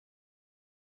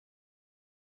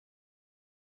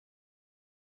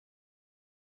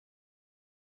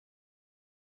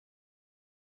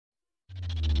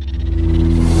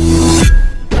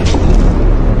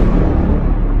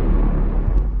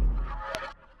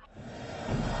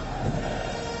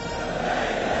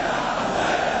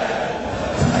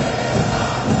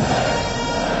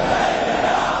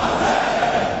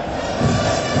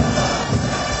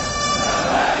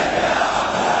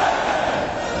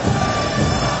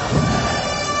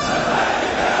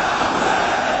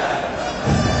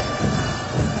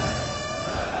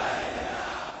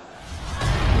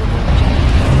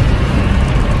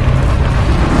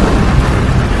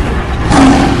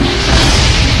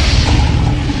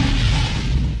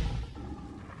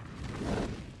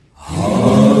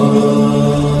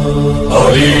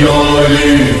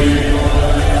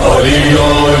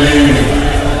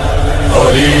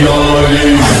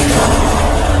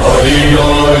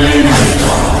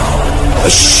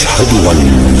اشہد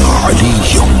ان علی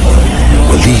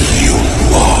ولی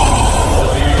اللہ.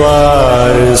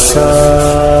 پارسا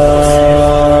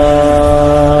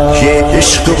یہ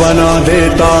عشق بنا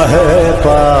دیتا ہے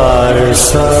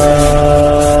پارسا،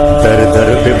 در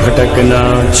در پہ بھٹکنا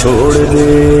چھوڑ دے،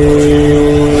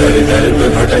 در در پہ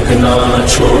بھٹکنا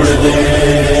چھوڑ دے،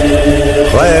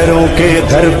 غیروں کے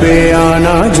در پہ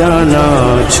آنا جانا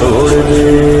چھوڑ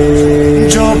دے.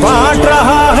 جو بانٹ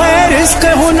رہا ہے رزق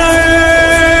ہنر،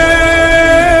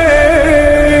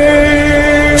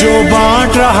 جو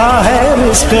بانٹ رہا ہے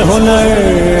رزق ہنر،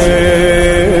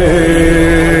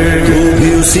 تو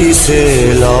بھی اسی سے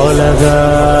لو لگا،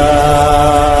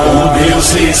 تو بھی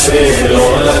اسی سے لو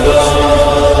لگا،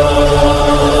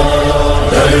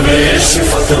 درویش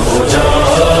فتح ہو جا.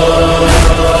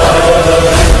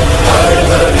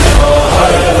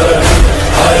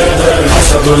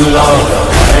 اسد اللہ،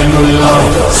 عین اللہ،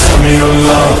 سمیع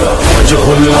اللہ، وجہ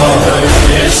اللہ،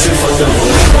 درویش فتح ہو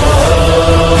جا.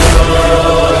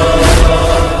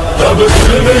 تب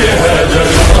دل میں حیدر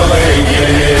آئیں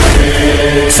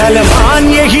گے. سلمان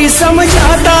یہی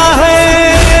سمجھاتا ہے،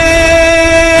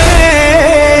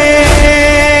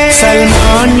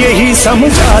 سلمان یہی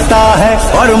سمجھاتا ہے،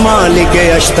 اور مالک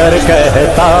اشتر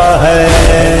کہتا ہے.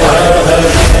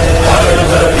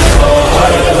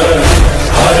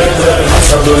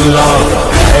 اسد اللہ،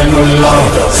 عین اللہ،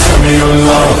 سمیع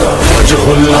اللہ، وجہ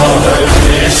اللہ،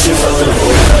 درویش فتح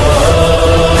ہو جا.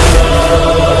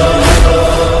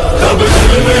 تب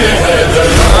دل میں حیدر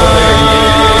آئیں گے.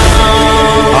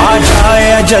 آ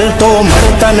جائے اجل تو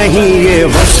مرتا نہیں، یہ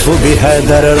وصف بھی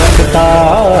حیدر رکھتا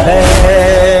ہے.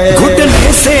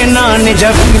 گھٹنے سے نان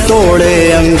جبھی توڑے،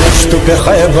 انگشت پہ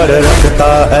خیبر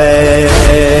رکھتا ہے.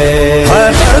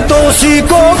 حیدر تو اسی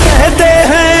کو کہتے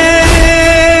ہیں،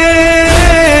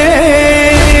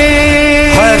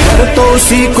 حیدر تو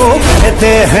اسی کو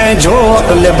کہتے ہیں جو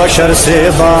عقل بشر سے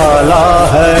بالا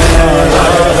ہے.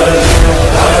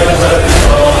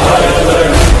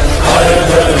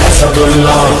 اسد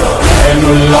اللہ، عین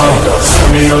اللہ،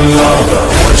 سمیع اللہ،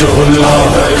 وجہ اللہ،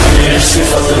 درویش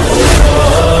فتح ہو جا.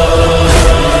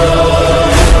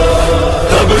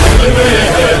 تب دل میں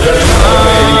حیدر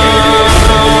آئیں گے.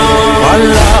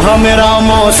 اللہ میرا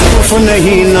موصوف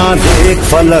نہیں، نہ دیکھ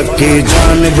فلک کی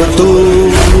جانب تو،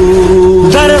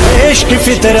 درویش کی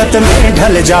فطرت میں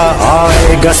ڈھل جا،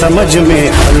 آئے گا سمجھ میں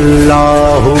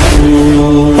اللہ.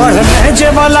 پڑھنے جے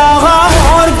بلاغا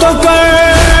اور تو کر،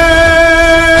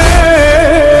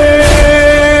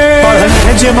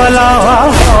 پڑھنے جے بلاغا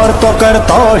اور تو کر،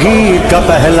 توحید کا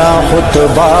پہلا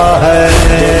خطبہ ہے.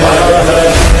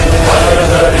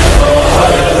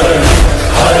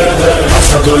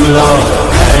 اسد اللہ،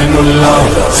 عین اللہ،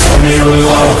 سمیع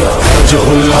اللہ، وجہ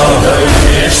اللہ،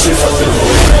 درویش فتح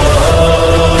ہو جا.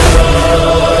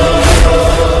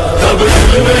 تب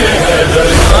دل میں حیدر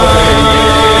آئیں گے.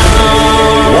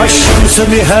 والشمس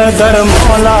بھی حیدر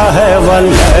مولا ہے،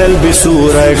 واللیل بھی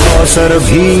سورہ کوثر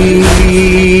بھی.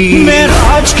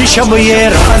 معراج کی شب یہ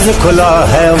راز کھلا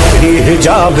ہے، وہی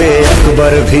حجاب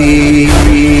اکبر بھی.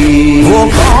 وہ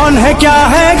کون ہے کیا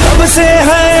ہے کب سے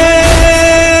ہے،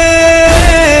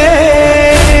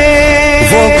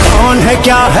 وہ کون ہے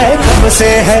کیا ہے کب سے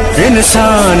ہے،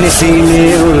 انسان اسی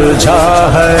میں الجھا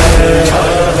ہے.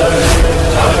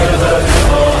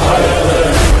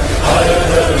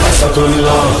 اسد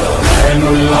اللہ، عین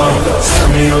اللہ،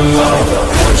 سمیع اللہ،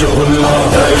 وجہ اللہ،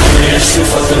 درویش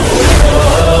فتح ہو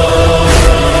جا.